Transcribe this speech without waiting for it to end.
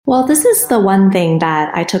Well, this is the one thing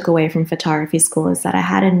that I took away from photography school is that I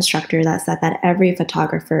had an instructor that said that every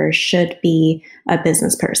photographer should be a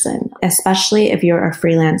business person, especially if you're a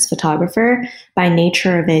freelance photographer. By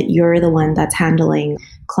nature of it, you're the one that's handling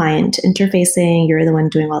client interfacing, you're the one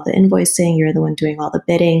doing all the invoicing, you're the one doing all the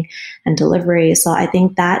bidding and delivery. So I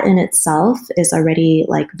think that in itself is already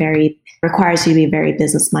requires you to be very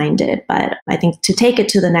business minded. But I think to take it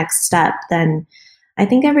to the next step, then I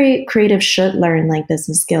think every creative should learn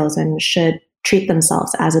business skills and should treat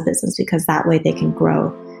themselves as a business because that way they can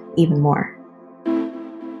grow even more.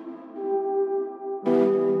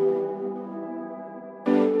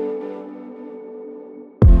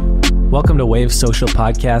 Welcome to Wave Social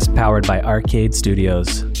Podcast powered by Arcade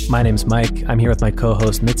Studios. My name's Mike. I'm here with my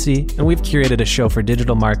co-host Mitzi, and we've curated a show for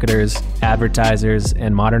digital marketers, advertisers,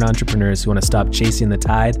 and modern entrepreneurs who want to stop chasing the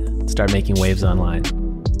tide and start making waves online.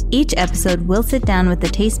 Each episode, we'll sit down with the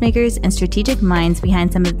tastemakers and strategic minds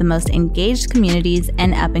behind some of the most engaged communities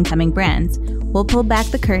and up-and-coming brands. We'll pull back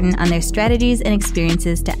the curtain on their strategies and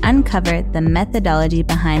experiences to uncover the methodology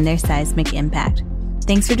behind their seismic impact.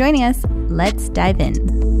 Thanks for joining us. Let's dive in.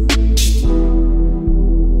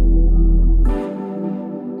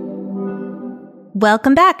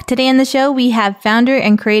 Welcome back. Today on the show, we have founder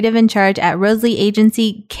and creative in charge at Rosalie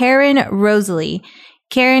Agency, Karen Rosalie.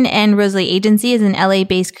 Karen and Rosalie Agency is an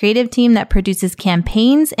LA-based creative team that produces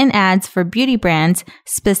campaigns and ads for beauty brands,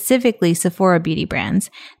 specifically Sephora beauty brands.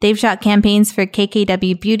 They've shot campaigns for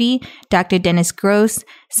KKW Beauty, Dr. Dennis Gross,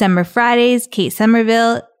 Summer Fridays, Kate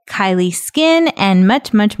Somerville, Kylie Skin, and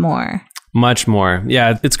much, much more. Much more.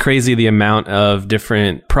 Yeah, it's crazy the amount of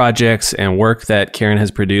different projects and work that Karen has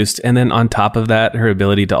produced. And then on top of that, her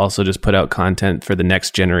ability to also just put out content for the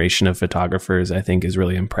next generation of photographers, I think is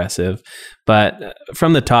really impressive. But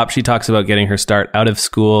from the top, she talks about getting her start out of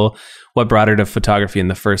school, what brought her to photography in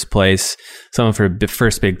the first place, some of her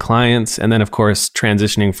first big clients, and then, of course,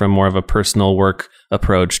 transitioning from more of a personal work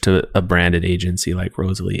approach to a branded agency like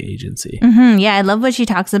Rosalie Agency. Mm-hmm. Yeah, I love what she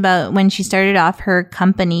talks about when she started off her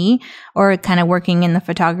company or kind of working in the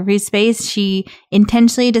photography space. She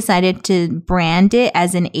intentionally decided to brand it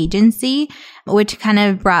as an agency, which kind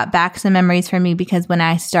of brought back some memories for me because when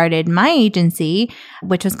I started my agency,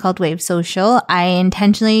 which was called Wave Social, I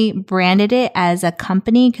intentionally branded it as a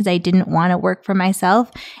company because I didn't want to work for myself.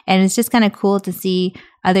 And it's just kind of cool to see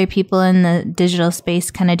other people in the digital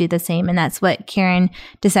space kind of do the same. And that's what Karen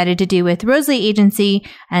decided to do with Rosalie Agency.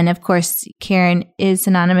 And of course, Karen is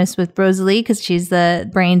synonymous with Rosalie because she's the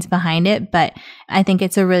brains behind it. But I think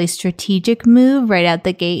it's a really strategic move right out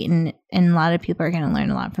the gate. And a lot of people are going to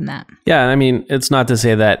learn a lot from that. Yeah, I mean, it's not to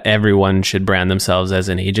say that everyone should brand themselves as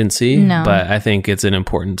an agency, no. But I think it's an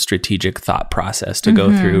important strategic thought process to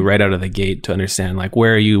go through right out of the gate to understand,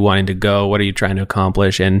 where are you wanting to go? What are you trying to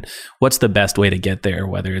accomplish? And what's the best way to get there,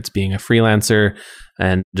 whether it's being a freelancer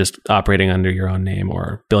and just operating under your own name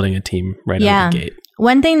or building a team right out of the gate.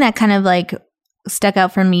 One thing that kind of stuck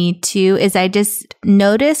out for me too is I just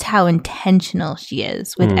noticed how intentional she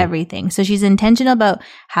is with everything. So she's intentional about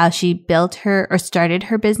how she built her or started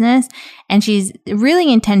her business, and she's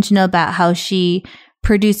really intentional about how she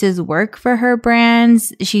produces work for her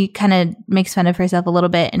brands. She kind of makes fun of herself a little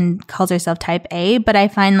bit and calls herself type A, but I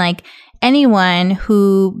find anyone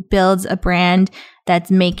who builds a brand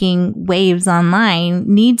that's making waves online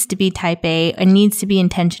needs to be type A and needs to be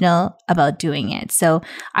intentional about doing it. So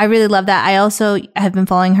I really love that. I also have been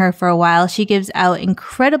following her for a while. She gives out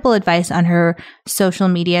incredible advice on her social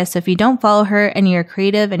media. So if you don't follow her and you're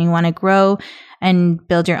creative and you want to grow and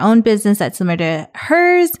build your own business that's similar to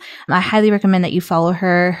hers, I highly recommend that you follow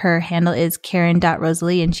her. Her handle is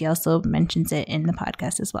karen.rosalie, and she also mentions it in the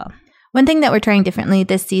podcast as well. One thing that we're trying differently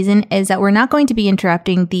this season is that we're not going to be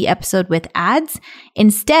interrupting the episode with ads.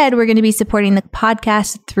 Instead, we're going to be supporting the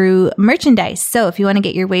podcast through merchandise. So if you want to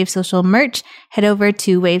get your Wave Social merch, head over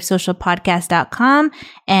to wavesocialpodcast.com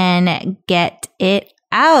and get it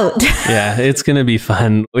out. Yeah, it's going to be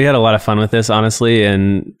fun. We had a lot of fun with this, honestly.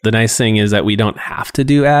 And the nice thing is that we don't have to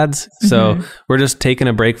do ads. So we're just taking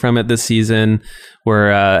a break from it this season.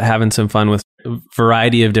 We're having some fun with a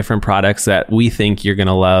variety of different products that we think you're going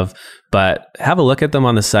to love. But have a look at them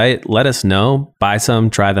on the site. Let us know. Buy some,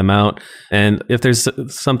 try them out. And if there's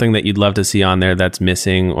something that you'd love to see on there that's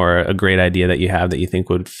missing, or a great idea that you have that you think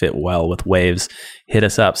would fit well with Waves, hit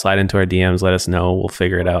us up, slide into our DMs, let us know. We'll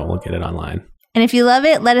figure it out. We'll get it online. And if you love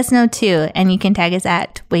it, let us know too. And you can tag us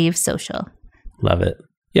at Wave Social. Love it.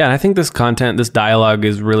 Yeah, and I think this content, this dialogue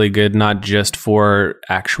is really good, not just for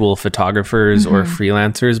actual photographers or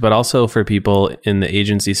freelancers, but also for people in the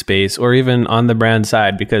agency space or even on the brand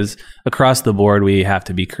side, because across the board, we have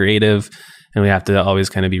to be creative And we have to always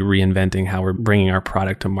kind of be reinventing how we're bringing our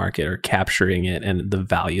product to market or capturing it and the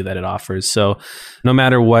value that it offers. So no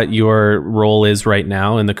matter what your role is right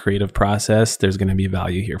now in the creative process, there's going to be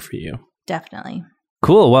value here for you. Definitely.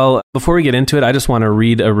 Cool. Well, before we get into it, I just want to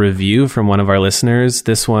read a review from one of our listeners.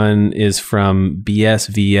 This one is from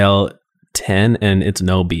BSVL10, and it's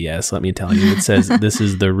no BS, let me tell you. It says, "This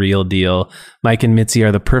is the real deal. Mike and Mitzi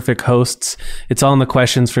are the perfect hosts. It's all in the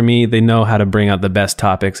questions for me. They know how to bring out the best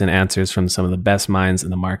topics and answers from some of the best minds in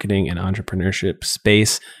the marketing and entrepreneurship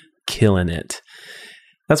space. Killing it."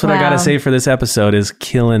 That's what I got to say for this episode is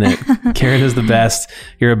killing it. Karen is the best.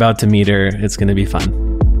 You're about to meet her. It's going to be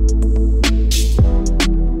fun.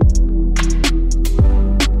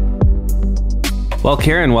 Well,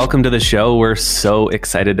 Karen, welcome to the show. We're so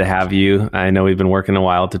excited to have you. I know we've been working a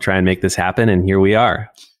while to try and make this happen, and here we are.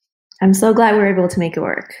 I'm so glad we were able to make it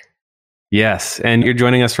work. Yes, and you're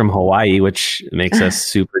joining us from Hawaii, which makes us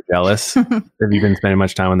super jealous. Have you been spending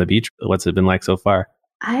much time on the beach? What's it been like so far?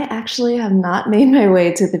 I actually have not made my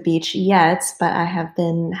way to the beach yet, but I have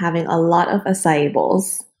been having a lot of acai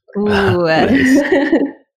bowls. Ooh. Nice.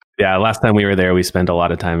 Yeah, last time we were there, we spent a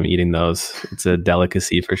lot of time eating those. It's a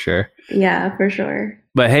delicacy for sure. Yeah, for sure.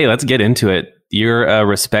 But hey, let's get into it. You're a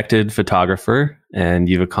respected photographer and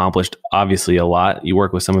you've accomplished obviously a lot. You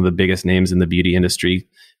work with some of the biggest names in the beauty industry.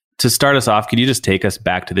 To start us off, could you just take us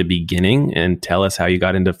back to the beginning and tell us how you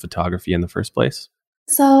got into photography in the first place?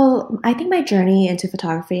 So I think my journey into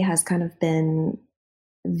photography has kind of been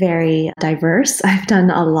very diverse. I've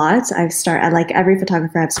done a lot. Like every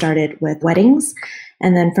photographer, I've started with weddings.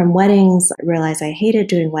 And then from weddings, I realized I hated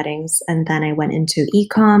doing weddings. And then I went into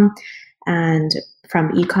e-com. And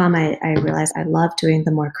from e-com, I realized I loved doing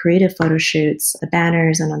the more creative photo shoots, the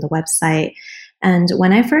banners and on the website. And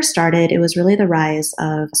when I first started, it was really the rise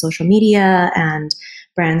of social media and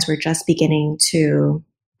brands were just beginning to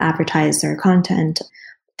advertise their content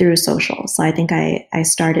through social. So I think I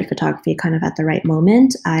started photography kind of at the right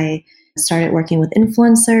moment. I started working with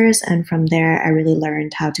influencers, and from there, I really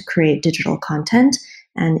learned how to create digital content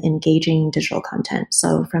and engaging digital content.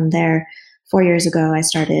 So from there, 4 years ago, I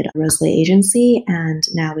started Rosalie agency, and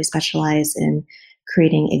now we specialize in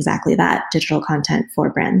creating exactly that, digital content for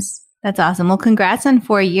brands. That's awesome. Well, congrats on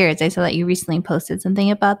 4 years. I saw that you recently posted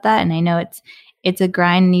something about that, and I know it's a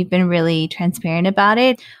grind and you've been really transparent about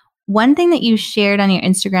it. One thing that you shared on your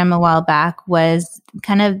Instagram a while back was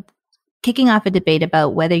kind of kicking off a debate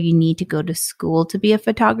about whether you need to go to school to be a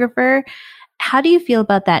photographer. How do you feel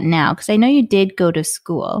about that now? Because I know you did go to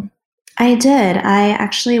school. I did. I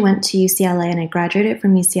actually went to UCLA and I graduated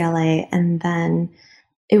from UCLA. And then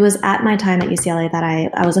it was at my time at UCLA that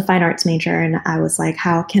I was a fine arts major. And I was like,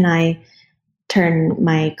 how can I turn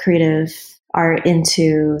my creative art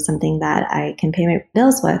into something that I can pay my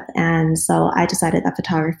bills with? And so I decided that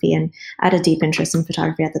photography, and I had a deep interest in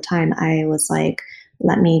photography at the time. I was like,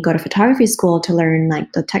 let me go to photography school to learn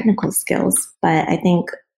like the technical skills. But I think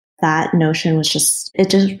that notion was it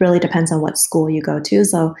just really depends on what school you go to.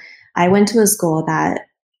 So I went to a school that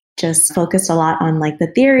just focused a lot on like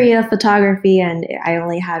the theory of photography. And I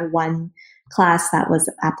only had one class that was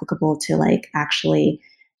applicable to like actually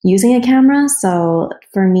using a camera. So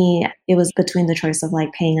for me, it was between the choice of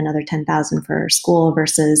like paying another $10,000 for school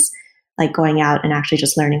versus like going out and actually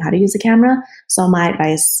just learning how to use a camera. So my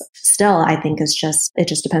advice still, I think, is it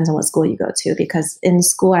just depends on what school you go to, because in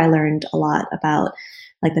school I learned a lot about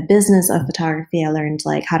like the business of photography. I learned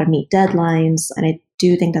like how to meet deadlines, and I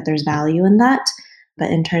do think that there's value in that.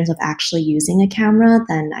 But in terms of actually using a camera,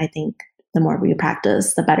 then I think the more you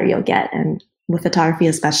practice, the better you'll get. And with photography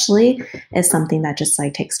especially, is something that just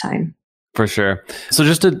like takes time. For sure. So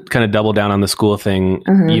just to kind of double down on the school thing,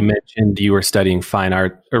 you mentioned you were studying fine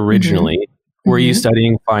art originally. Were you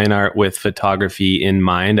studying fine art with photography in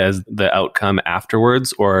mind as the outcome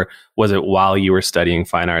afterwards? Or was it while you were studying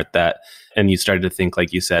fine art and you started to think,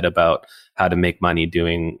 like you said, about how to make money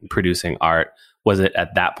producing art? Was it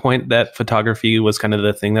at that point that photography was kind of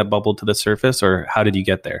the thing that bubbled to the surface, or how did you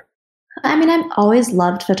get there? I mean, I've always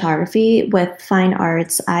loved photography. With fine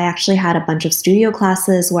arts, I actually had a bunch of studio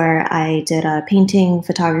classes where I did painting,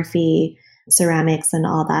 photography, ceramics, and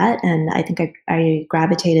all that. And I think I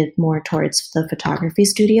gravitated more towards the photography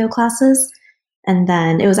studio classes. And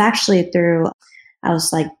then it was actually I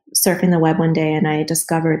was like surfing the web one day and I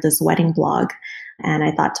discovered this wedding blog. And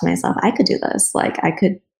I thought to myself, I could do this.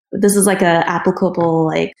 This is like a applicable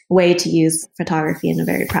like way to use photography in a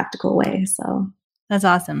very practical way. So that's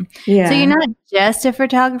awesome. Yeah. So you're not just a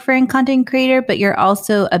photographer and content creator, but you're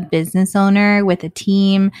also a business owner with a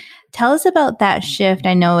team. Tell us about that shift.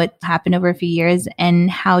 I know it happened over a few years and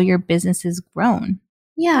how your business has grown.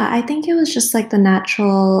 Yeah, I think it was just like the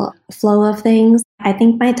natural flow of things. I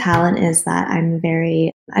think my talent is that I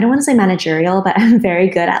don't want to say managerial, but I'm very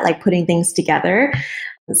good at like putting things together.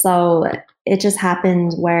 So it just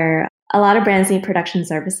happened where a lot of brands need production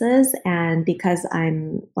services. And because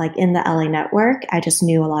I'm like in the LA network, I just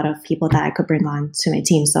knew a lot of people that I could bring on to my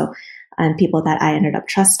team. So, and people that I ended up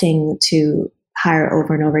trusting to hire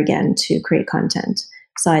over and over again to create content.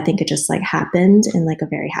 So I think it just like happened in like a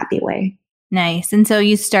very happy way. Nice. And so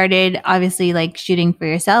you started obviously like shooting for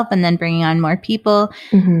yourself and then bringing on more people.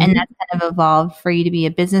 Mm-hmm. And that's kind of evolved for you to be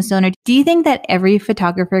a business owner. Do you think that every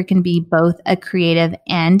photographer can be both a creative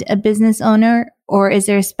and a business owner? Or is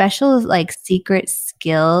there a special like secret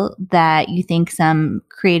skill that you think some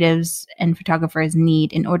creatives and photographers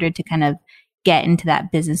need in order to kind of get into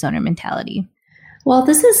that business owner mentality? Well,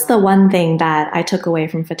 this is the one thing that I took away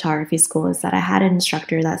from photography school is that I had an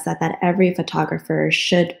instructor that said that every photographer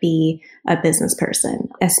should be a business person,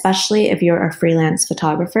 especially if you're a freelance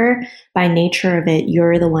photographer. By nature of it,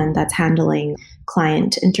 you're the one that's handling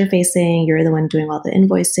client interfacing, you're the one doing all the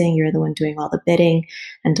invoicing, you're the one doing all the bidding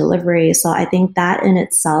and delivery. So I think that in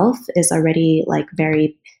itself is already like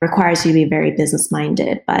requires you to be very business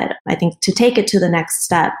minded. But I think to take it to the next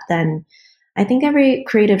step, then I think every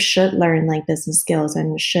creative should learn like business skills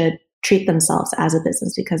and should treat themselves as a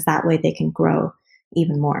business because that way they can grow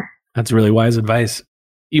even more. That's really wise advice.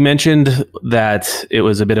 You mentioned that it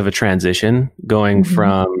was a bit of a transition going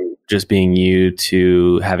from just being you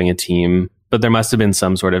to having a team, but there must have been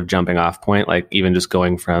some sort of jumping off point, like even just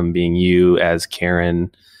going from being you as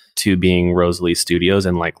Karen to being Rosalie Studios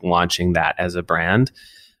and like launching that as a brand.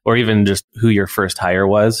 Or even just who your first hire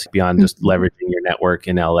was beyond just leveraging your network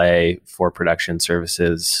in LA for production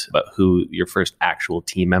services, but who your first actual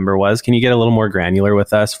team member was. Can you get a little more granular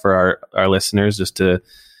with us for our listeners just to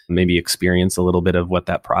maybe experience a little bit of what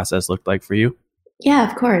that process looked like for you? Yeah,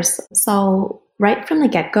 of course. So right from the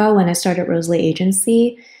get-go, when I started Rosalie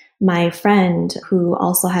Agency, my friend who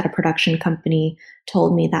also had a production company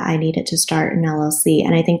told me that I needed to start an LLC.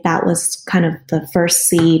 And I think that was kind of the first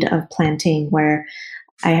seed of planting where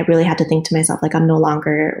I really had to think to myself, like, I'm no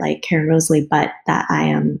longer like Karen Rosalie, but that I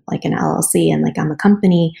am like an LLC and like I'm a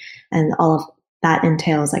company, and all of that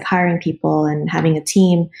entails like hiring people and having a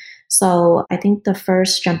team. So I think the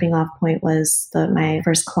first jumping off point was my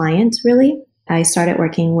first client, really. I started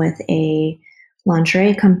working with a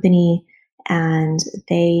lingerie company and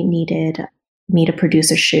they needed me to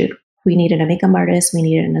produce a shoot. We needed a makeup artist, we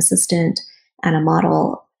needed an assistant and a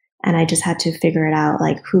model. And I just had to figure it out,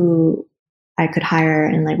 like who I could hire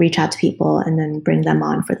and like reach out to people and then bring them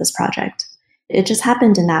on for this project. It just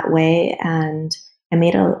happened in that way. And I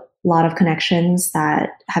made a lot of connections that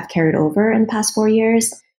have carried over in the past 4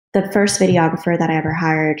 years. The first videographer that I ever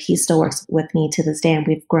hired, he still works with me to this day and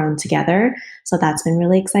we've grown together. So that's been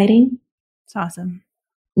really exciting. It's awesome.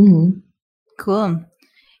 Mm-hmm. Cool.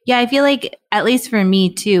 Yeah, I feel like, at least for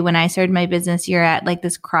me too, when I started my business, you're at like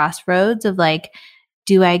this crossroads of like,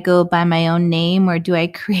 do I go by my own name or do I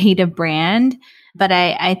create a brand? But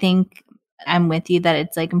I think I'm with you that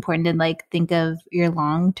it's like important to like think of your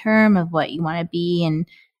long term of what you want to be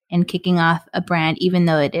and kicking off a brand, even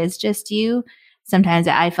though it is just you. Sometimes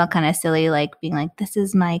I felt kind of silly, like being like, this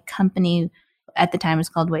is my company. At the time it was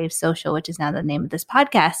called Wave Social, which is now the name of this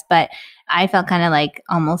podcast. But I felt kind of like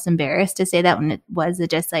almost embarrassed to say that when it was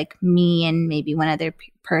just like me and maybe one other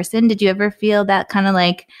person. Did you ever feel that kind of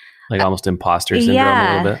like almost imposter syndrome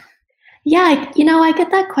a little bit? Yeah, I get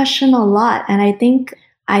that question a lot. And I think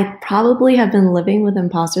I probably have been living with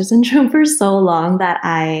imposter syndrome for so long that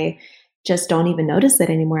I just don't even notice it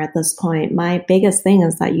anymore at this point. My biggest thing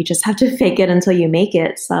is that you just have to fake it until you make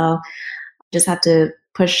it. So just have to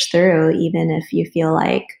push through, even if you feel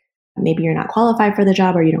like maybe you're not qualified for the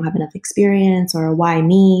job or you don't have enough experience or why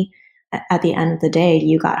me. At the end of the day,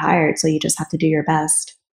 you got hired. So you just have to do your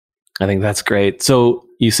best. I think that's great. So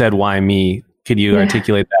you said, why me? Could you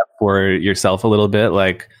articulate that for yourself a little bit?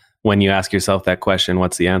 Like when you ask yourself that question,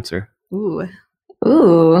 what's the answer? Ooh.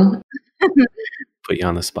 Put you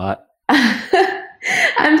on the spot.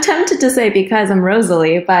 I'm tempted to say because I'm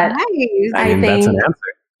Rosalie, but nice. I think that's an answer.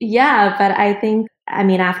 Yeah, but I think,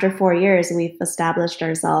 after 4 years, we've established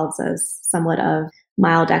ourselves as somewhat of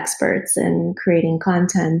mild experts in creating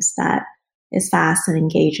content that is fast and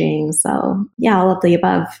engaging. So yeah, all of the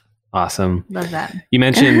above. Awesome. Love that. You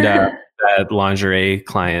mentioned that lingerie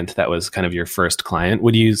client that was kind of your first client.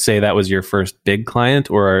 Would you say that was your first big client?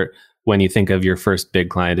 Or when you think of your first big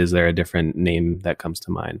client, is there a different name that comes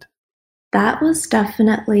to mind? That was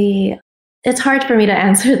definitely It's hard for me to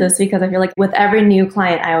answer this because I feel like with every new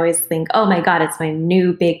client, I always think, oh my God, it's my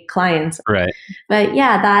new big client. Right. But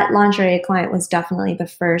yeah, that lingerie client was definitely the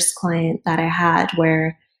first client that I had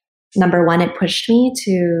where, number one, it pushed me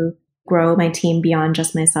to grow my team beyond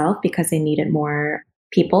just myself because they needed more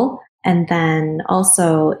people. And then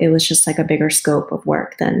also it was just like a bigger scope of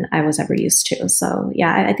work than I was ever used to. So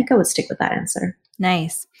yeah, I think I would stick with that answer.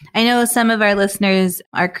 Nice. I know some of our listeners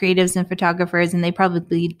are creatives and photographers, and they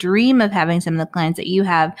probably dream of having some of the clients that you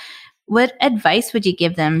have. What advice would you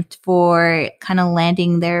give them for kind of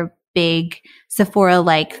landing their big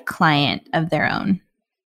Sephora-like client of their own?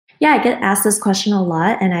 Yeah, I get asked this question a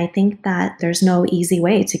lot, and I think that there's no easy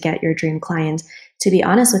way to get your dream client. To be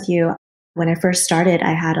honest with you, when I first started,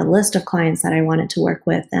 I had a list of clients that I wanted to work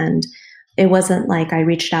with, and it wasn't like I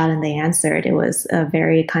reached out and they answered. It was a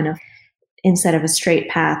very kind of, instead of a straight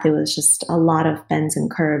path, it was just a lot of bends and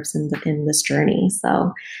curves in this journey.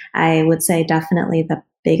 So I would say definitely the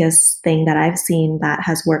biggest thing that I've seen that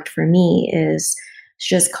has worked for me is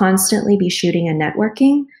just constantly be shooting and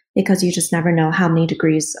networking, because you just never know how many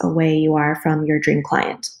degrees away you are from your dream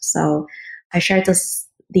client. So I shared this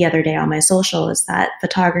the other day on my social, is that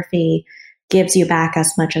photography gives you back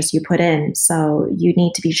as much as you put in. So you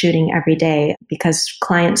need to be shooting every day because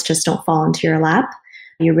clients just don't fall into your lap.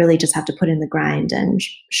 You really just have to put in the grind and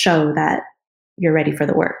show that you're ready for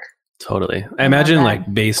the work. Totally. I imagine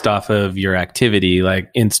like based off of your activity,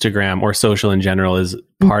 like Instagram or social in general is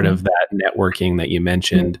part of that networking that you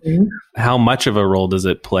mentioned. How much of a role does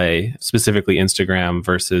it play, specifically Instagram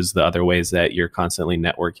versus the other ways that you're constantly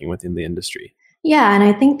networking within the industry? Yeah, and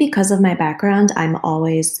I think because of my background, I'm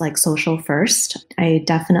always like social first. I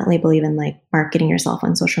definitely believe in like marketing yourself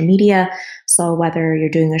on social media. So whether you're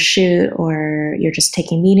doing a shoot or you're just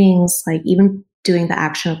taking meetings, like even doing the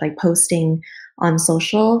action of like posting on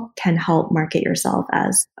social can help market yourself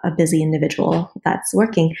as a busy individual that's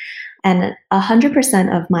working. And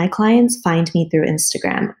 100% of my clients find me through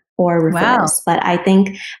Instagram or referrals. Wow. But I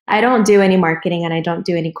think I don't do any marketing and I don't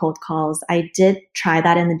do any cold calls. I did try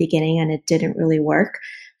that in the beginning and it didn't really work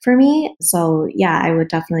for me. So yeah, I would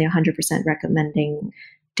definitely 100% recommending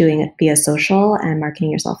doing it via social and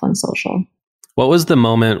marketing yourself on social. What was the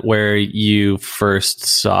moment where you first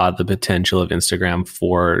saw the potential of Instagram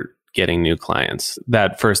for getting new clients?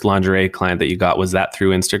 That first lingerie client that you got, was that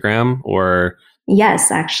through Instagram or? Yes,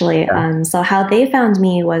 actually. Yeah. So how they found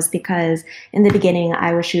me was because in the beginning,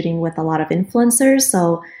 I was shooting with a lot of influencers.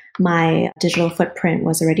 So my digital footprint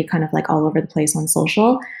was already kind of like all over the place on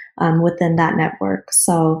social within that network.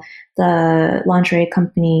 So the lingerie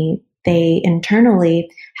company, they internally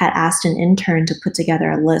had asked an intern to put together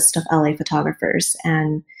a list of LA photographers.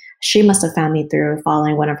 And she must have found me through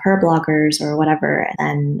following one of her bloggers or whatever.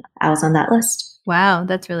 And I was on that list. Wow,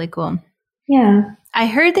 that's really cool. Yeah. I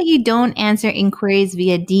heard that you don't answer inquiries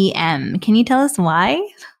via DM. Can you tell us why?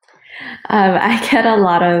 I get a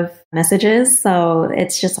lot of messages, so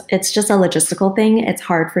it's just a logistical thing. It's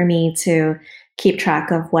hard for me to keep track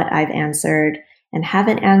of what I've answered and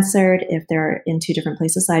haven't answered if they're in two different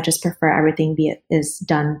places. So I just prefer everything is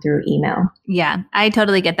done through email. Yeah, I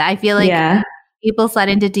totally get that. I feel like people slide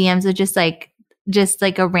into DMs with just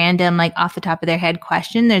like a random, like off the top of their head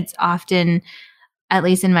question. That's often, at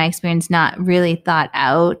least in my experience, not really thought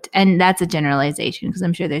out. And that's a generalization because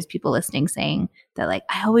I'm sure there's people listening saying that like,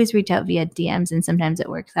 I always reach out via DMs and sometimes it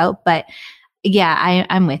works out. But yeah,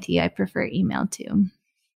 I'm with you. I prefer email too.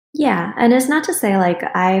 Yeah. And it's not to say like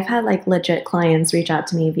I've had like legit clients reach out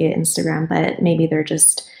to me via Instagram, but maybe they're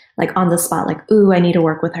just like on the spot, like, ooh, I need to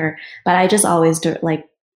work with her. But I just always do like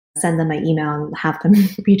send them my email and have them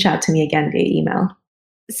reach out to me again via email.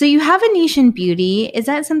 So you have a niche in beauty. Is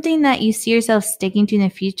that something that you see yourself sticking to in the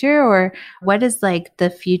future, or what does like the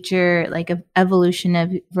future, like evolution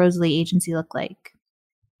of Rosalie Agency look like?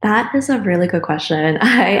 That is a really good question.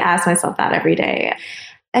 I ask myself that every day.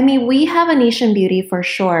 I mean, we have a niche in beauty for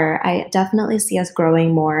sure. I definitely see us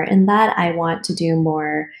growing more in that. I want to do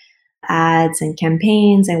more ads and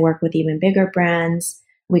campaigns and work with even bigger brands.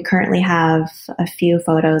 We currently have a few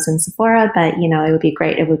photos in Sephora, but it would be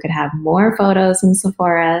great if we could have more photos in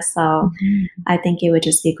Sephora. So I think it would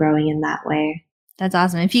just be growing in that way. That's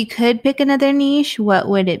awesome. If you could pick another niche, what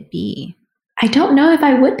would it be? I don't know if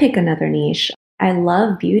I would pick another niche. I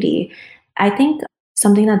love beauty. I think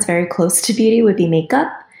something that's very close to beauty would be makeup.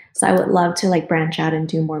 So I would love to like branch out and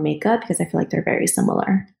do more makeup because I feel like they're very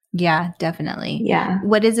similar. Yeah, definitely. Yeah.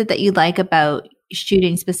 What is it that you like about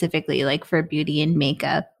shooting specifically like for beauty and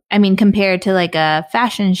makeup? I mean, compared to like a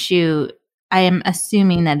fashion shoot, I am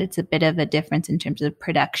assuming that it's a bit of a difference in terms of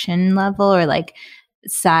production level or like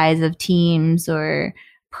size of teams or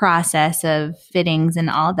process of fittings and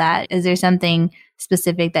all that. Is there something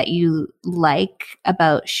specific that you like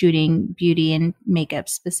about shooting beauty and makeup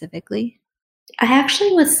specifically? I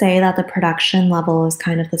actually would say that the production level is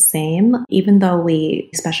kind of the same. Even though we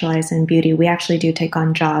specialize in beauty, we actually do take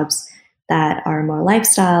on jobs that are more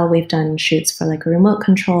lifestyle. We've done shoots for like a remote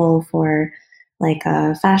control, for like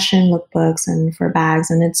fashion lookbooks, and for bags,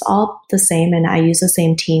 and it's all the same. And I use the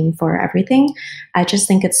same team for everything. I just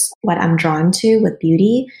think it's what I'm drawn to with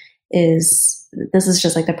beauty is this is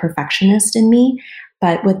just like the perfectionist in me.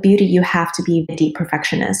 But with beauty, you have to be a deep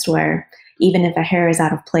perfectionist where even if a hair is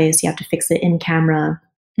out of place, you have to fix it in camera.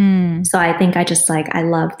 So I think I just like, I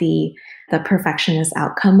love the perfectionist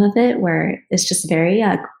outcome of it, where it's just very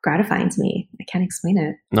gratifying to me. I can't explain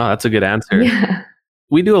it. No, that's a good answer. Yeah.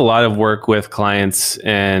 We do a lot of work with clients,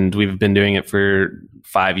 and we've been doing it for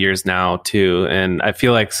 5 years now too. And I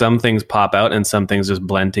feel like some things pop out and some things just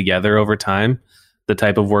blend together over time. The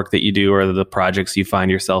type of work that you do or the projects you find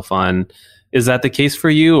yourself on. Is that the case for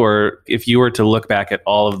you? Or if you were to look back at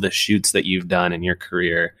all of the shoots that you've done in your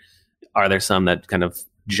career, are there some that kind of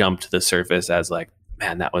jump to the surface as like,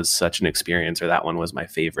 man, that was such an experience, or that one was my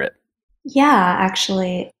favorite? Yeah,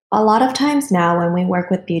 actually, a lot of times now when we work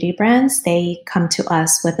with beauty brands, they come to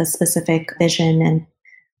us with a specific vision and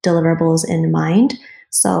deliverables in mind.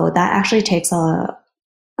 So that actually takes a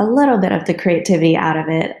little bit of the creativity out of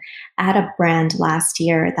it. I had a brand last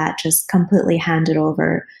year that just completely handed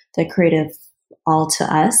over the creative all to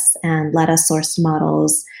us and let us source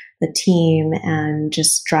models, the team, and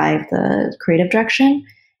just drive the creative direction.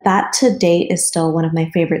 That to date is still one of my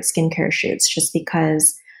favorite skincare shoots, just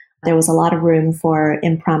because there was a lot of room for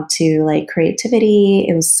impromptu like creativity.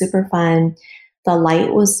 It was super fun. The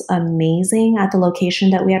light was amazing at the location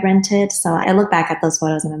that we had rented. So I look back at those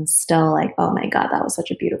photos and I'm still like, oh my God, that was such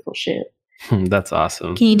a beautiful shoot. That's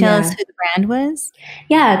awesome. Can you tell us who the brand was?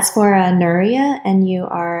 Yeah, it's for Nuria,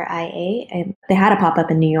 Nuria. And they had a pop-up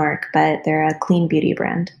in New York, but they're a clean beauty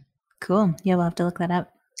brand. Cool. Yeah, we'll have to look that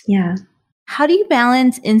up. Yeah. How do you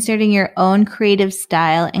balance inserting your own creative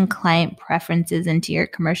style and client preferences into your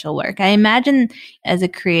commercial work? I imagine as a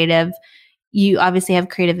creative, you obviously have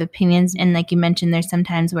creative opinions. And like you mentioned, there's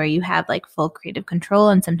sometimes where you have like full creative control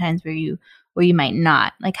and sometimes where you might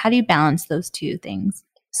not. Like, how do you balance those two things?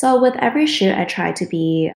 So with every shoot, I try to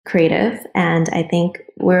be creative, and I think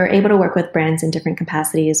we're able to work with brands in different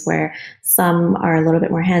capacities where some are a little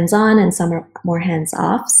bit more hands-on and some are more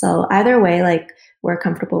hands-off. So either way, like we're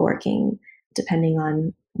comfortable working depending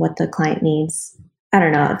on what the client needs. I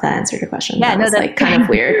don't know if that answered your question. Yeah, that's like kind of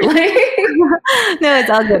weird. No, it's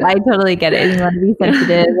all good. I totally get it. You want to be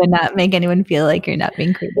sensitive and not make anyone feel like you're not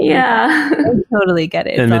being creative. Yeah. I totally get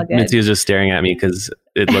it. And Mitzi was just staring at me because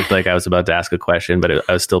it looked like I was about to ask a question, but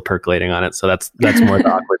I was still percolating on it. So that's more the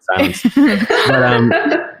awkward silence.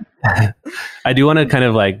 But I do want to kind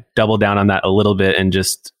of like double down on that a little bit. And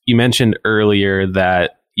just, you mentioned earlier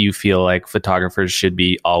that you feel like photographers should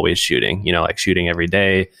be always shooting, like shooting every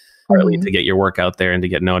day, partly to get your work out there and to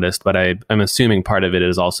get noticed. But I'm assuming part of it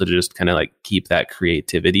is also to just kind of like keep that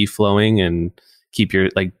creativity flowing and keep your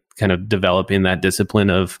like kind of developing that discipline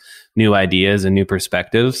of new ideas and new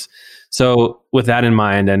perspectives. So with that in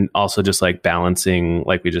mind, and also just like balancing,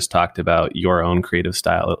 like we just talked about, your own creative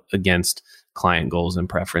style against client goals and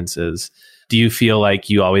preferences, do you feel like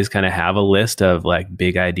you always kind of have a list of like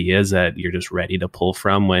big ideas that you're just ready to pull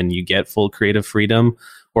from when you get full creative freedom?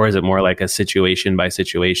 Or is it more like a situation by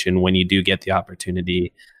situation? When you do get the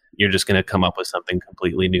opportunity, you're just going to come up with something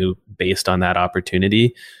completely new based on that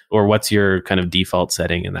opportunity? Or what's your kind of default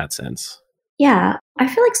setting in that sense? Yeah, I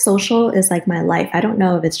feel like social is like my life. I don't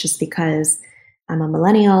know if it's just because I'm a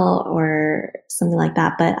millennial or something like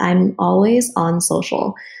that, but I'm always on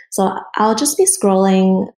social. So I'll just be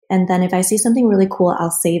scrolling, and then if I see something really cool,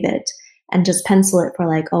 I'll save it and just pencil it for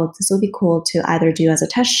like, oh, this would be cool to either do as a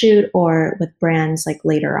test shoot or with brands like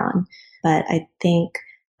later on. But I think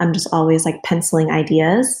I'm just always like penciling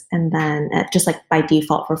ideas, and then just like by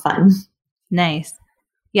default for fun. Nice.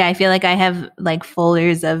 Yeah, I feel like I have like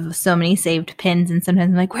folders of so many saved pins, and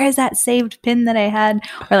sometimes I'm like, where's that saved pin that I had?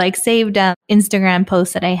 Or like saved Instagram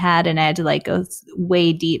posts that I had, and I had to like go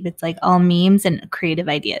way deep. It's like all memes and creative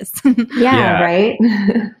ideas. Yeah, right?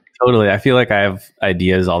 Totally. I feel like I have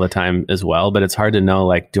ideas all the time as well, but it's hard to know,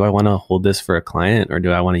 like, do I want to hold this for a client or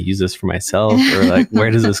do I want to use this for myself? Or like,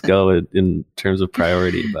 where does this go in terms of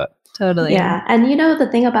priority? But totally. Yeah. And the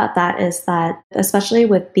thing about that is that, especially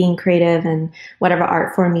with being creative and whatever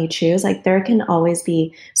art form you choose, like there can always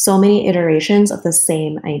be so many iterations of the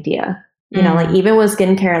same idea. Like even with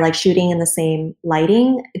skincare, like shooting in the same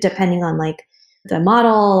lighting, depending on like the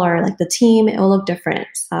model or like the team, it will look different.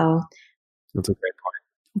 So that's a great point.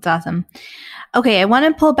 It's awesome. Okay, I want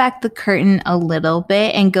to pull back the curtain a little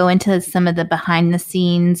bit and go into some of the behind the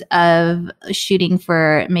scenes of shooting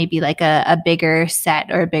for maybe like a bigger set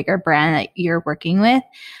or a bigger brand that you're working with.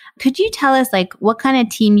 Could you tell us like what kind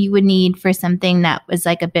of team you would need for something that was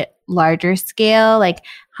like a bit larger scale? Like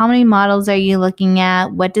how many models are you looking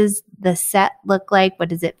at? What does the set look like? What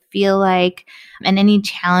does it feel like? And any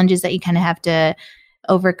challenges that you kind of have to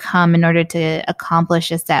overcome in order to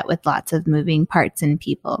accomplish a set with lots of moving parts and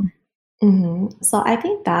people? So I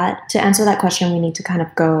think that to answer that question, we need to kind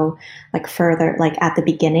of go like further, like at the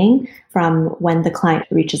beginning from when the client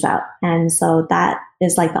reaches out. And so that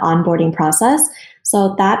is like the onboarding process.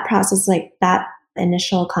 So that process, like that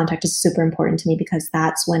initial contact is super important to me because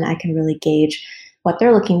that's when I can really gauge what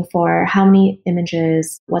they're looking for, how many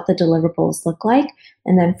images, what the deliverables look like.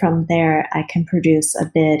 And then from there, I can produce a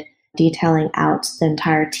bid detailing out the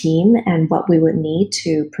entire team and what we would need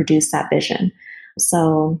to produce that vision.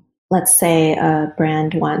 So let's say a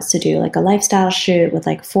brand wants to do like a lifestyle shoot with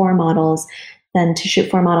like 4 models. Then to shoot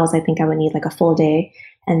 4 models, I think I would need like a full day.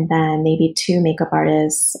 And then maybe 2 makeup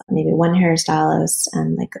artists, maybe 1 hairstylist.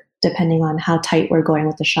 And like depending on how tight we're going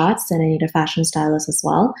with the shots, then I need a fashion stylist as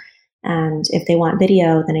well. And if they want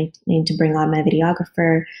video, then I need to bring on my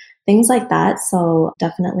videographer, things like that. So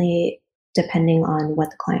definitely depending on what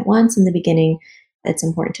the client wants in the beginning, it's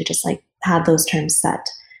important to just like have those terms set.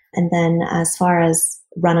 And then as far as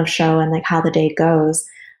run of show and like how the day goes,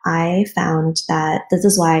 I found that this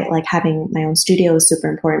is why like having my own studio is super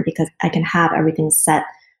important because I can have everything set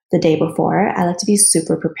the day before. I like to be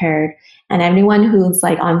super prepared. And anyone who's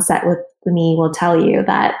like on set with me will tell you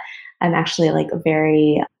that I'm actually like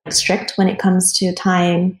very strict when it comes to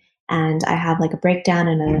time. And I have like a breakdown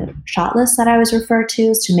and a shot list that I always refer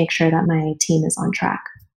to make sure that my team is on track.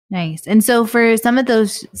 Nice. And so for some of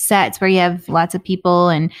those sets where you have lots of people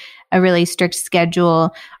and a really strict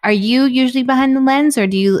schedule, are you usually behind the lens or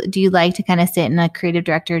do you like to kind of sit in a creative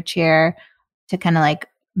director chair to kind of like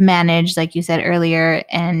manage, like you said earlier,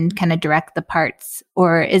 and kind of direct the parts?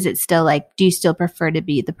 Or is it still like, do you still prefer to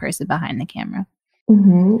be the person behind the camera?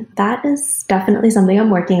 That is definitely something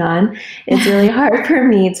I'm working on. It's really hard for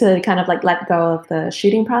me to kind of like let go of the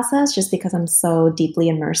shooting process just because I'm so deeply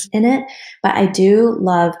immersed in it. But I do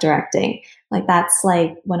love directing. Like that's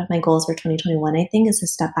like one of my goals for 2021, I think, is to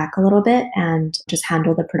step back a little bit and just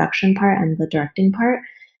handle the production part and the directing part.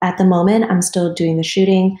 At the moment, I'm still doing the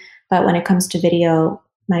shooting, but when it comes to video,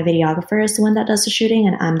 my videographer is the one that does the shooting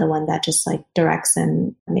and I'm the one that just like directs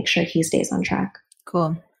and makes sure he stays on track.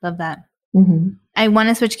 Cool. Love that. I want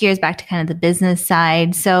to switch gears back to kind of the business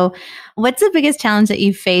side. So what's the biggest challenge that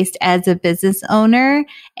you faced as a business owner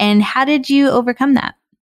and how did you overcome that?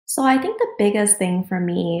 So I think the biggest thing for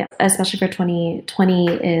me, especially for 2020,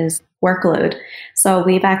 is workload. So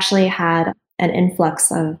we've actually had an influx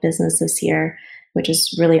of business this year, which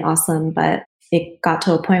is really awesome, but it got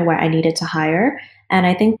to a point where I needed to hire. And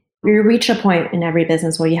I think you reach a point in every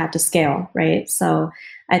business where you have to scale, right? So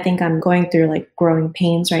I think I'm going through like growing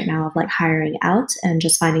pains right now of like hiring out and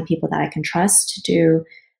just finding people that I can trust to do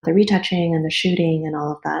the retouching and the shooting and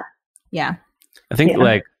all of that. Yeah. I think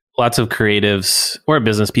like lots of creatives or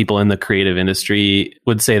business people in the creative industry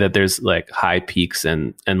would say that there's like high peaks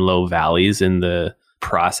and low valleys in the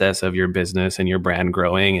process of your business and your brand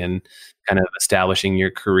growing and kind of establishing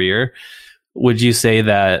your career. Would you say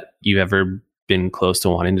that you've ever been close to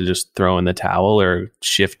wanting to just throw in the towel or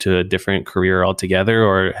shift to a different career altogether?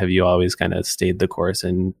 Or have you always kind of stayed the course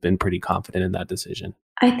and been pretty confident in that decision?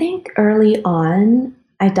 I think early on,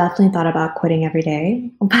 I definitely thought about quitting every day,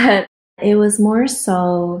 but it was more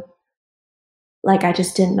so like I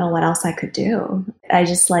just didn't know what else I could do. I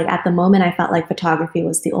just like at the moment, I felt like photography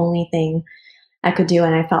was the only thing I could do.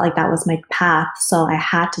 And I felt like that was my path. So I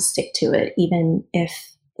had to stick to it, even if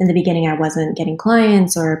in the beginning, I wasn't getting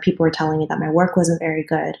clients or people were telling me that my work wasn't very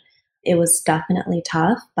good. It was definitely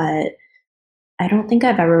tough, but I don't think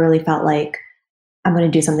I've ever really felt like I'm going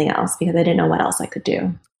to do something else because I didn't know what else I could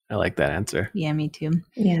do. I like that answer. Yeah, me too.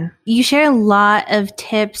 Yeah. You share a lot of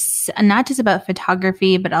tips, not just about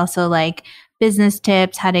photography, but also like business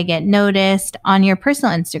tips, how to get noticed on your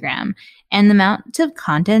personal Instagram. And the amount of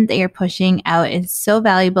content that you're pushing out is so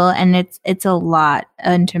valuable and it's a lot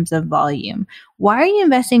in terms of volume. Why are you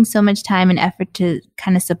investing so much time and effort to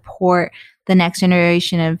kind of support the next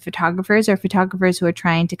generation of photographers or photographers who are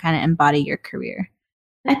trying to kind of embody your career?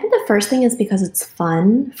 I think the first thing is because it's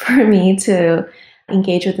fun for me to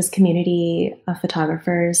engage with this community of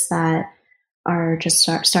photographers that are just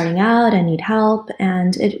starting out and need help.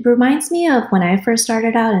 And it reminds me of when I first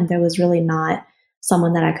started out and there was really not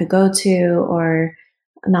someone that I could go to or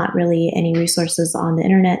not really any resources on the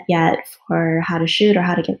internet yet for how to shoot or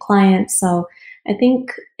how to get clients. So I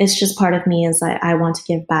think it's just part of me is I want to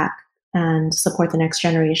give back and support the next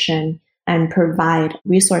generation and provide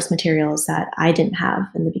resource materials that I didn't have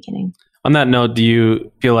in the beginning. On that note, do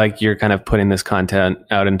you feel like you're kind of putting this content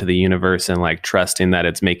out into the universe and like trusting that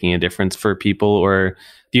it's making a difference for people? Or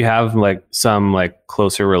do you have like some like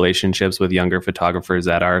closer relationships with younger photographers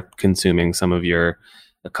that are consuming some of your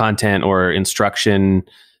content or instruction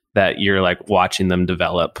that you're like watching them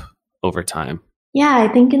develop over time? Yeah, I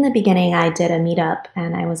think in the beginning I did a meetup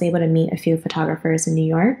and I was able to meet a few photographers in New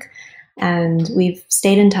York. And we've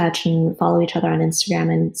stayed in touch and follow each other on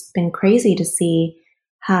Instagram. And it's been crazy to see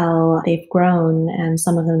how they've grown. And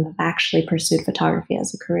some of them have actually pursued photography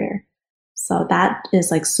as a career. So that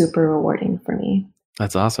is like super rewarding for me.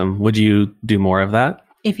 That's awesome. Would you do more of that?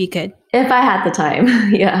 If you could. If I had the time.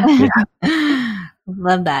 Yeah.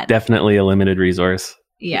 Love that. Definitely a limited resource.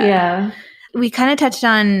 Yeah. We kind of touched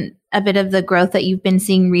on a bit of the growth that you've been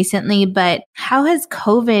seeing recently, but how has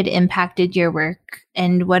COVID impacted your work?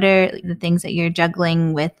 And what are the things that you're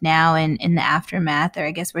juggling with now and in the aftermath? Or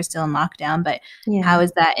I guess we're still in lockdown, but how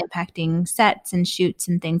is that impacting sets and shoots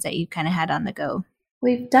and things that you kind of had on the go?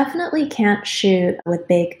 We definitely can't shoot with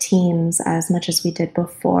big teams as much as we did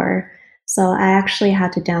before. So I actually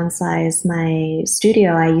had to downsize my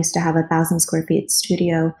studio. I used to have 1,000 square feet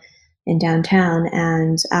studio in downtown.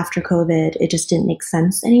 And after COVID, it just didn't make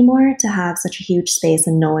sense anymore to have such a huge space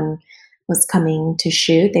and no one was coming to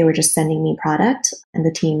shoot. They were just sending me product and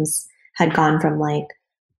the teams had gone from like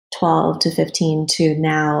 12 to 15 to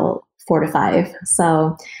now 4 to 5.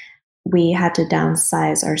 So we had to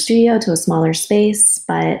downsize our studio to a smaller space.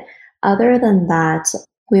 But other than that,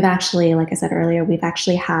 we've actually, like I said earlier, we've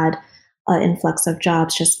actually had an influx of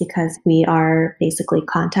jobs just because we are basically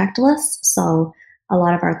contactless. So a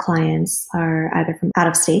lot of our clients are either from out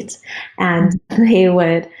of state and they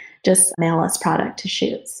would just mail us product to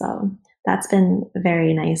shoot. So that's been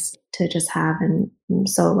very nice to just have, and I'm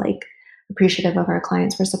so like appreciative of our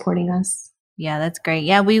clients for supporting us. Yeah, that's great.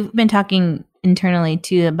 Yeah, we've been talking internally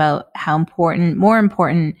too about how more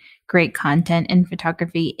important great content in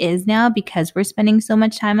photography is now because we're spending so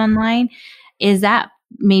much time online. Is that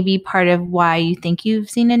maybe part of why you think you've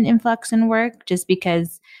seen an influx in work, just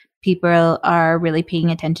because people are really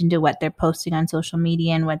paying attention to what they're posting on social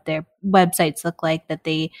media and what their websites look like, that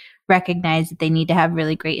they recognize that they need to have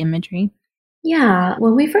really great imagery? Yeah.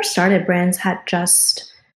 When we first started, brands had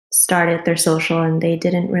just started their social and they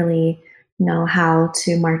didn't really know how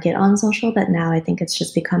to market on social. But now I think it's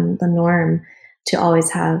just become the norm to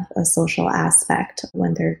always have a social aspect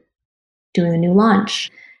when they're doing a new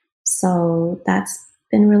launch. So that's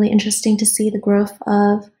been really interesting to see the growth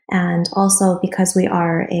of. And also because we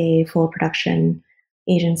are a full production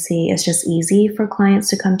agency, it's just easy for clients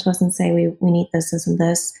to come to us and say, we need this, this, and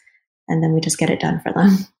this. And then we just get it done for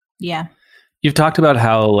them. Yeah. You've talked about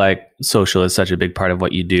how like social is such a big part of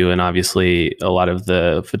what you do. And obviously a lot of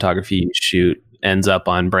the photography you shoot ends up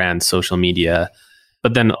on brand social media.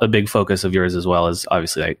 But then a big focus of yours as well is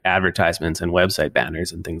obviously like advertisements and website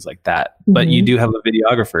banners and things like that. Mm-hmm. But you do have a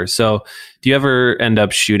videographer. So do you ever end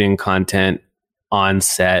up shooting content on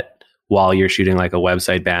set while you're shooting like a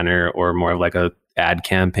website banner or more of like a ad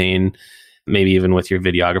campaign, maybe even with your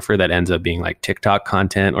videographer that ends up being like TikTok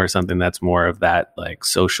content or something that's more of that like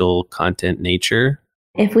social content nature?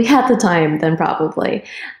 If we had the time, then probably.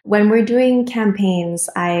 When we're doing campaigns,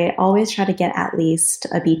 I always try to get at least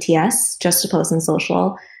a BTS just to post on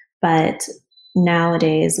social. But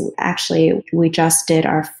nowadays, actually, we just did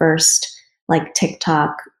our first like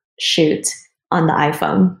TikTok shoot on the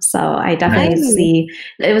iPhone. So I definitely see,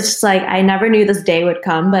 it was just like, I never knew this day would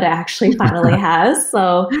come, but it actually finally has.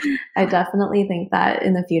 So I definitely think that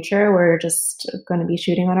in the future, we're just going to be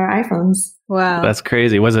shooting on our iPhones. Wow. That's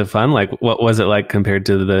crazy. Was it fun? Like, what was it like compared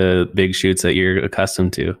to the big shoots that you're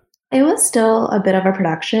accustomed to? It was still a bit of a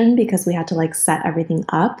production because we had to like set everything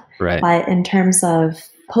up. Right. But in terms of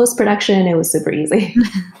post-production, it was super easy.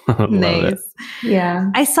 Nice. Yeah.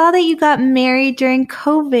 I saw that you got married during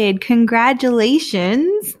COVID.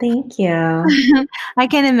 Congratulations. Thank you. I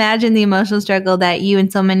can imagine the emotional struggle that you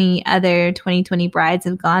and so many other 2020 brides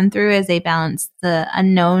have gone through as they balance the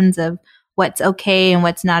unknowns of what's okay and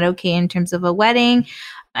what's not okay in terms of a wedding.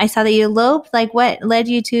 I saw that you eloped. Like, what led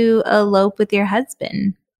you to elope with your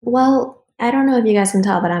husband? Well, I don't know if you guys can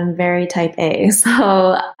tell, but I'm very type A. So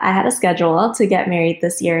I had a schedule to get married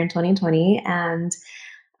this year in 2020. And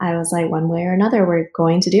I was like, one way or another, we're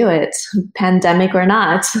going to do it, pandemic or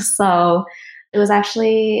not. So it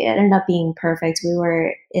ended up being perfect. We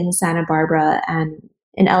were in Santa Barbara and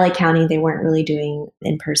in LA County, they weren't really doing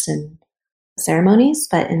in-person ceremonies,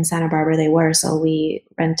 but in Santa Barbara they were. So we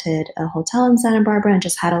rented a hotel in Santa Barbara and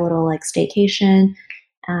just had a little like staycation,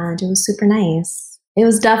 and it was super nice. It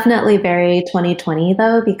was definitely very 2020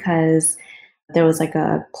 though, because there was like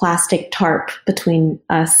a plastic tarp between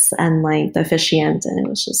us and like the officiant, and it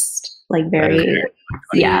was just like very,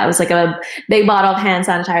 yeah, it was like a big bottle of hand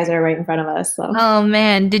sanitizer right in front of us. So. Oh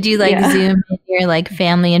man, did you like Zoom in your like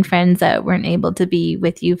family and friends that weren't able to be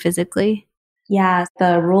with you physically? Yeah,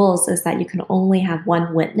 the rules is that you can only have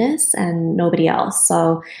one witness and nobody else.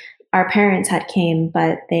 So our parents had came,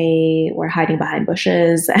 but they were hiding behind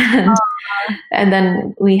bushes. And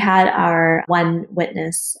then we had our one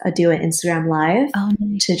witness do an Instagram live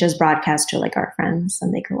to just broadcast to like our friends,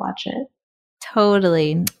 and they could watch it.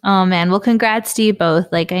 Totally. Oh man. Well, congrats to you both.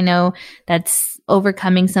 Like, I know that's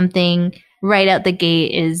overcoming something right out the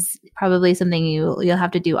gate is probably something you'll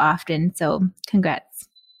have to do often. So congrats.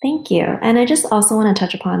 Thank you. And I just also want to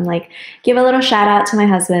touch upon, like, give a little shout out to my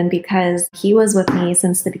husband, because he was with me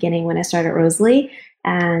since the beginning when I started Rosalie,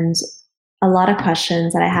 and a lot of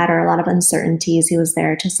questions that I had or a lot of uncertainties, he was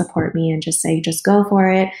there to support me and just say, just go for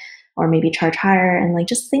it, or maybe charge higher, and like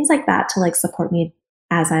just things like that to like support me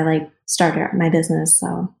as I like started my business.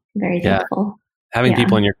 So very thankful. Having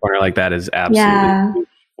people in your corner like that is absolutely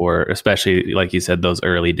or especially like you said, those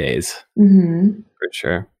early days. Mm-hmm. For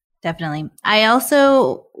sure. Definitely. I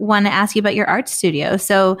also want to ask you about your art studio.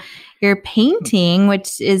 So your painting,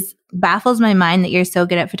 which baffles my mind that you're so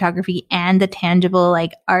good at photography and the tangible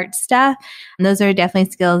like art stuff. And those are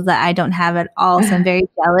definitely skills that I don't have at all. So I'm very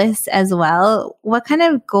jealous as well. What kind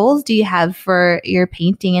of goals do you have for your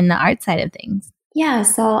painting and the art side of things? Yeah,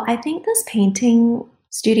 so I think this painting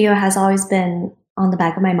studio has always been on the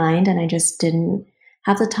back of my mind, and I just didn't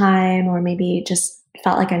have the time, or maybe just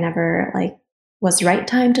felt like I never like was right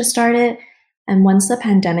time to start it. And once the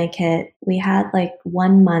pandemic hit, we had like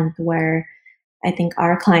 1 month where I think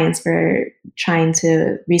our clients were trying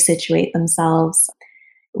to resituate themselves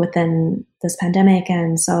within this pandemic.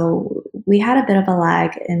 And so we had a bit of a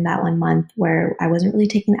lag in that 1 month where I wasn't really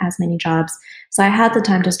taking as many jobs. So I had the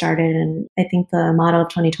time to start it. And I think the motto of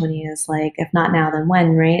 2020 is like, if not now, then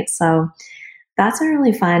when, right? So that's been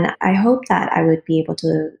really fun. I hope that I would be able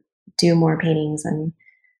to do more paintings and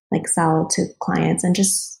like sell to clients and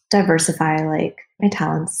just diversify like my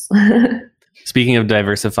talents. Speaking of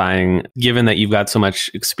diversifying, given that you've got so much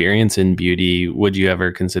experience in beauty, would you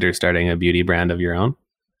ever consider starting a beauty brand of your own?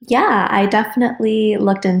 Yeah, I definitely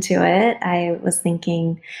looked into it. I was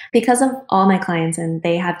thinking, because of all my clients and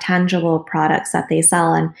they have tangible products that they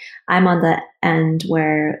sell, and I'm on the end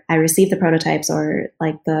where I receive the prototypes or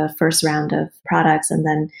like the first round of products and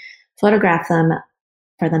then photograph them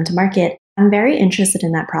for them to market. I'm very interested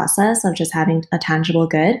in that process of just having a tangible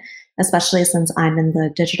good, especially since I'm in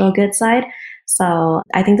the digital good side. So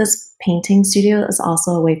I think this painting studio is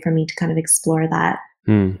also a way for me to kind of explore that.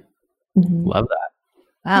 Mm-hmm. Love that.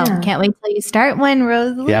 Wow. Yeah. Can't wait till you start one,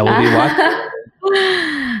 Rosalie. Yeah, we'll be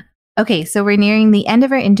watching. Okay, so we're nearing the end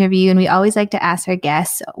of our interview, and we always like to ask our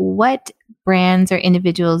guests, what brands or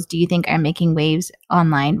individuals do you think are making waves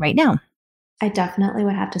online right now? I definitely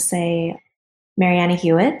would have to say Marianne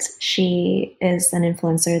Hewitt. She is an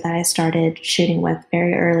influencer that I started shooting with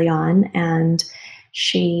very early on, and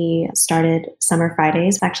she started Summer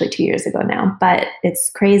Fridays actually 2 years ago now. But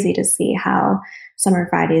it's crazy to see how Summer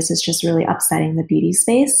Fridays is just really upsetting the beauty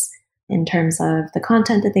space in terms of the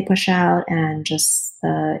content that they push out and just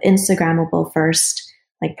the Instagrammable first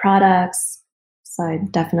like products. So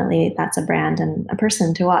definitely that's a brand and a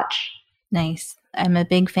person to watch. Nice. I'm a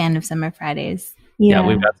big fan of Summer Fridays. Yeah,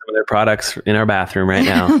 we've got some of their products in our bathroom right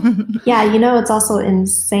now. Yeah, you know, it's also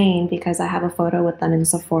insane because I have a photo with them in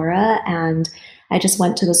Sephora, and I just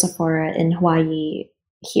went to the Sephora in Hawaii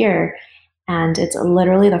here, and it's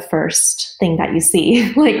literally the first thing that you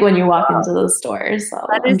see like when you walk into those stores. So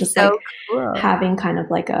I'm just so like cool. Having kind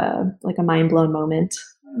of like a mind blown moment.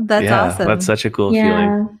 That's awesome. That's such a cool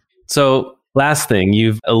feeling. So last thing,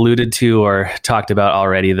 you've alluded to or talked about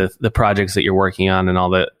already the projects that you're working on and all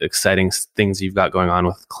the exciting things you've got going on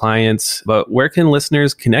with clients. But where can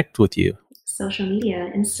listeners connect with you? Social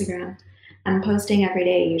media, Instagram. I'm posting every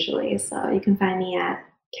day usually. So you can find me at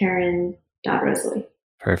Karen.Rosalie.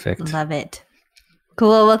 Perfect. Love it.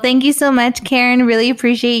 Cool. Well, thank you so much, Karen. Really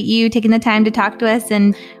appreciate you taking the time to talk to us,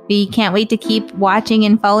 and we can't wait to keep watching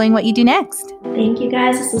and following what you do next. Thank you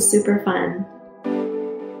guys. This was super fun.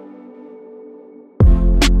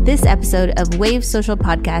 This episode of Wave Social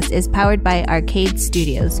Podcast is powered by Arcade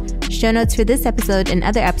Studios. Show notes for this episode and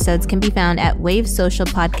other episodes can be found at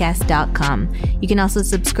wavesocialpodcast.com. You can also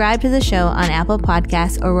subscribe to the show on Apple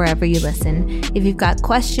Podcasts or wherever you listen. If you've got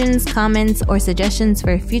questions, comments, or suggestions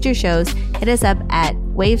for future shows, hit us up at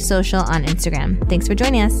Wave Social on Instagram. Thanks for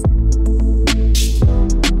joining us.